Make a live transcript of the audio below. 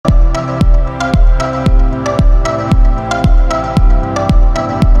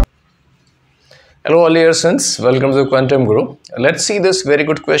Hello all listeners, welcome to the Quantum Group. Let's see this very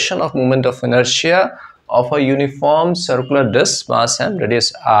good question of moment of inertia of a uniform circular disk, mass m,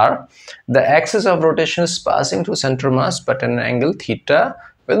 radius r. The axis of rotation is passing through center mass but at an angle theta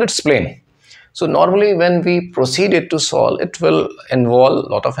with its plane. So normally when we proceed it to solve, it will involve a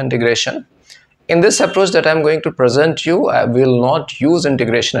lot of integration. In this approach that I am going to present you, I will not use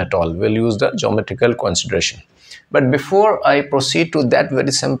integration at all. We'll use the geometrical consideration. But before I proceed to that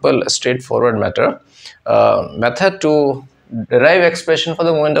very simple, straightforward method to derive expression for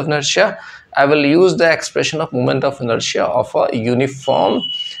the moment of inertia, I will use the expression of moment of inertia of a uniform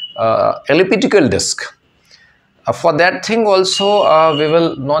elliptical disk. For that thing also, we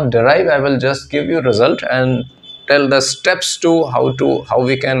will not derive. I will just give you result and tell the steps to how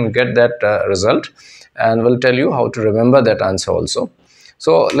we can get that result, and will tell you how to remember that answer also.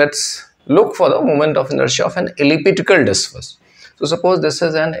 So let's look for the moment of inertia of an elliptical disk first. So suppose this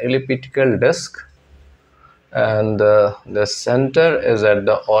is an elliptical disk and the center is at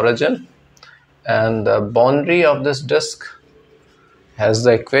the origin, and the boundary of this disk has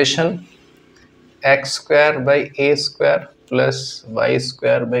the equation x square by a square plus y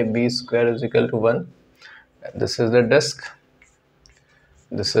square by b square is equal to 1. This is the disk.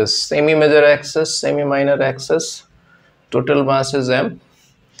 This is semi-major axis, semi-minor axis. Total mass is m.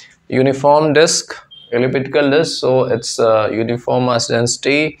 Uniform disk, elliptical disk, so its uniform mass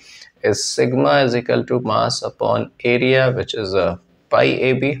density is sigma is equal to mass upon area, which is pi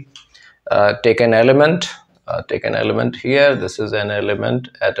ab. Take an element here. This is an element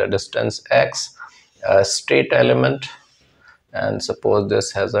at a distance x, a straight element, and suppose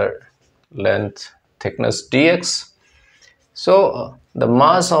this has a length thickness dx. So the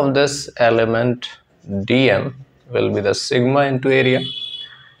mass of this element dm will be the sigma into area.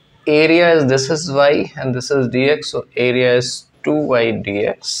 Area is, this is y and this is dx, so area is 2y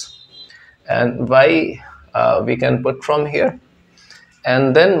dx, and y we can put from here.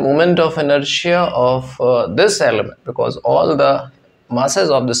 And then moment of inertia of this element, because all the masses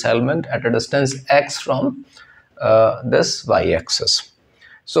of this element at a distance x from this y-axis.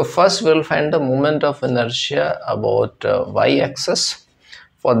 So first we'll find the moment of inertia about y-axis.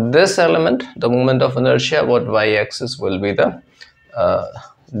 For this element, the moment of inertia about y-axis will be the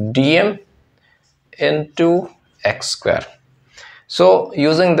dm into x square. So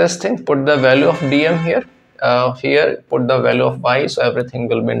using this thing, put the value of dm here. Here put the value of y, so everything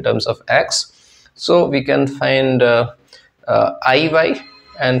will be in terms of x. So we can find iy,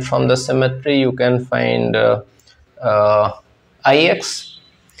 and from the symmetry you can find ix.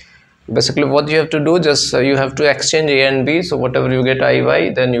 Basically what you have to do, just you have to exchange a and b, so whatever you get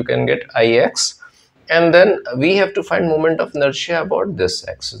iy, then you can get ix. And then we have to find moment of inertia about this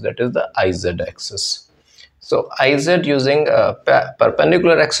axis, that is the iz axis. So iz using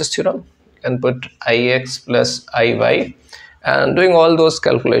perpendicular axis theorem, you can put ix plus iy, and doing all those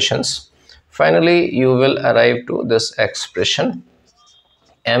calculations, finally you will arrive to this expression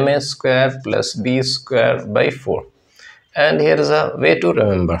ma square plus b square by 4. And here is a way to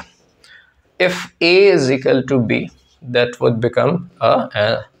remember. If a is equal to b, that would become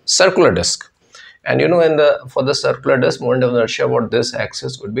a circular disk. And you know, for the circular disk, moment of inertia about this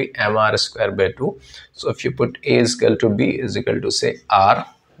axis would be mr square by 2. So if you put a is equal to b is equal to say r,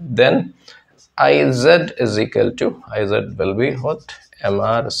 then iz is equal to, iz will be what?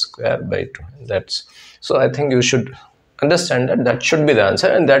 Mr square by 2. That's, so I think you should understand that that should be the answer,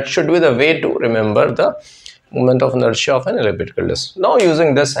 and that should be the way to remember the moment of inertia of an elliptical disk. Now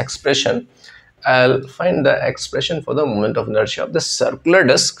using this expression, I'll find the expression for the moment of inertia of the circular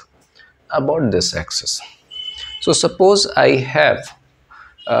disk about this axis. So suppose I have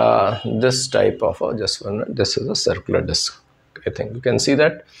this type of just one minute, this is a circular disk. I think you can see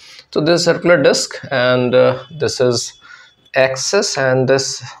that. So this is a circular disk, and this is axis, and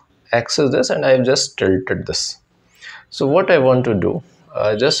this axis this, and I've just tilted this. So what I want to do,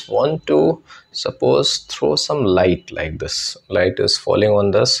 I just want to suppose throw some light like this. Light is falling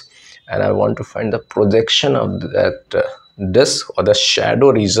on this, and I want to find the projection of that disk or the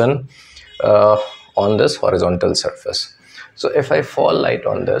shadow region on this horizontal surface. So if I fall light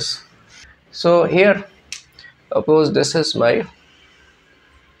on this, so here suppose this is my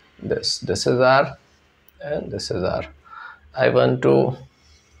this is r and this is r. I want to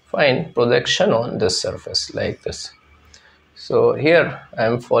find projection on this surface like this. So here I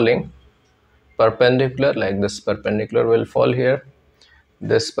am falling perpendicular, like this perpendicular will fall here,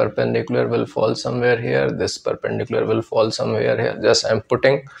 this perpendicular will fall somewhere here, this perpendicular will fall somewhere here. Just I am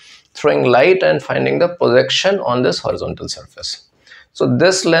throwing light and finding the projection on this horizontal surface. So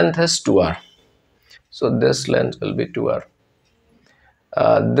this length is 2r, so this length will be 2r.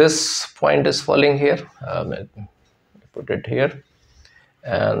 This point is falling here. Let me put it here,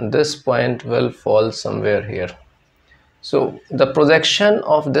 and this point will fall somewhere here. So the projection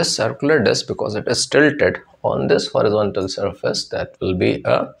of this circular disc, because it is tilted on this horizontal surface, that will be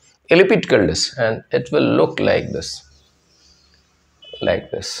a elliptical disc, and it will look like this,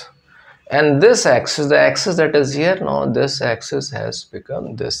 and this axis, the axis that is here, now this axis has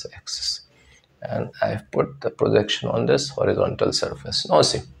become this axis, and I've put the projection on this horizontal surface. Now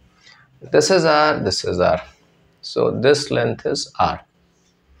see, this is R, this is R, so this length is R,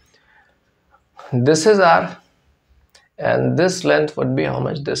 this is R, and this length would be how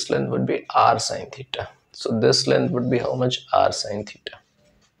much? This length would be R sine theta. So this length would be how much? R sine theta.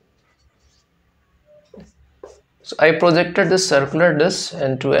 So I projected this circular disc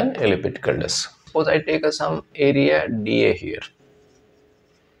into an elliptical disc. Suppose I take some area dA here,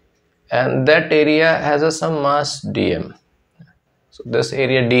 and that area has some mass dm. So this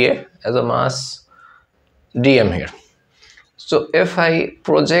area dA has a mass dm here. So if I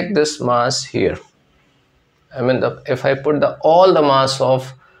project this mass here, I mean, if I put all the mass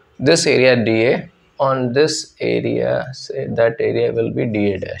of this area dA on this area, say that area will be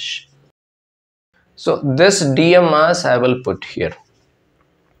dA dash. So this dm mass I will put here.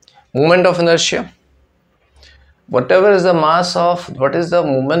 Moment of inertia, whatever is the mass of, what is the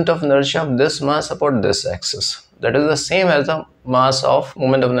moment of inertia of this mass about this axis, that is the same as the mass of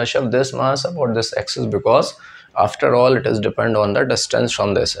moment of inertia of this mass about this axis, because after all it is depend on the distance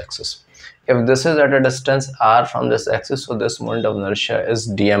from this axis. If this is at a distance r from this axis, so this moment of inertia is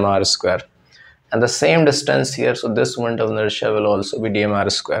dmr square, and the same distance here, so this moment of inertia will also be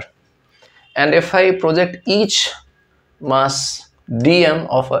dmr square. And if I project each mass dm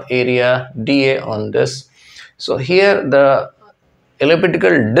of an area dA on this, so here the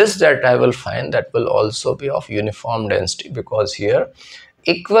elliptical disc that I will find, that will also be of uniform density, because here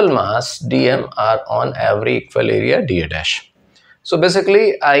equal mass dm are on every equal area dA dash. So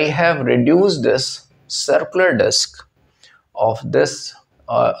basically I have reduced this circular disc of this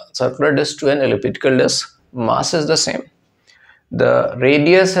circular disc to an elliptical disc. Mass is the same, the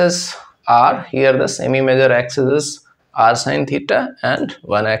radius is r, here the semi-major axis is r sine theta and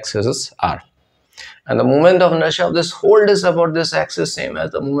one axis is r, and the moment of inertia of this whole disc about this axis same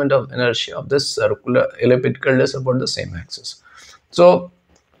as the moment of inertia of this circular elliptical disc about the same axis. So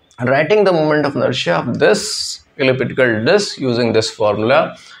writing the moment of inertia of this elliptical disc using this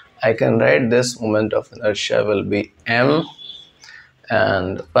formula, I can write this moment of inertia will be m,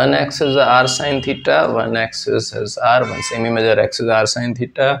 and one axis is r sine theta, one axis is r, one semi-major axis r sine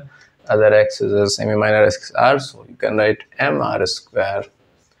theta, other axis is semi-minor axis r. So you can write mr square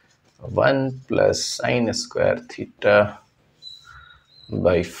 1 plus sine square theta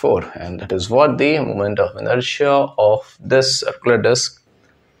by 4, and that is what the moment of inertia of this circular disc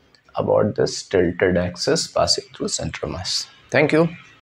about this tilted axis passing through center mass. Thank you.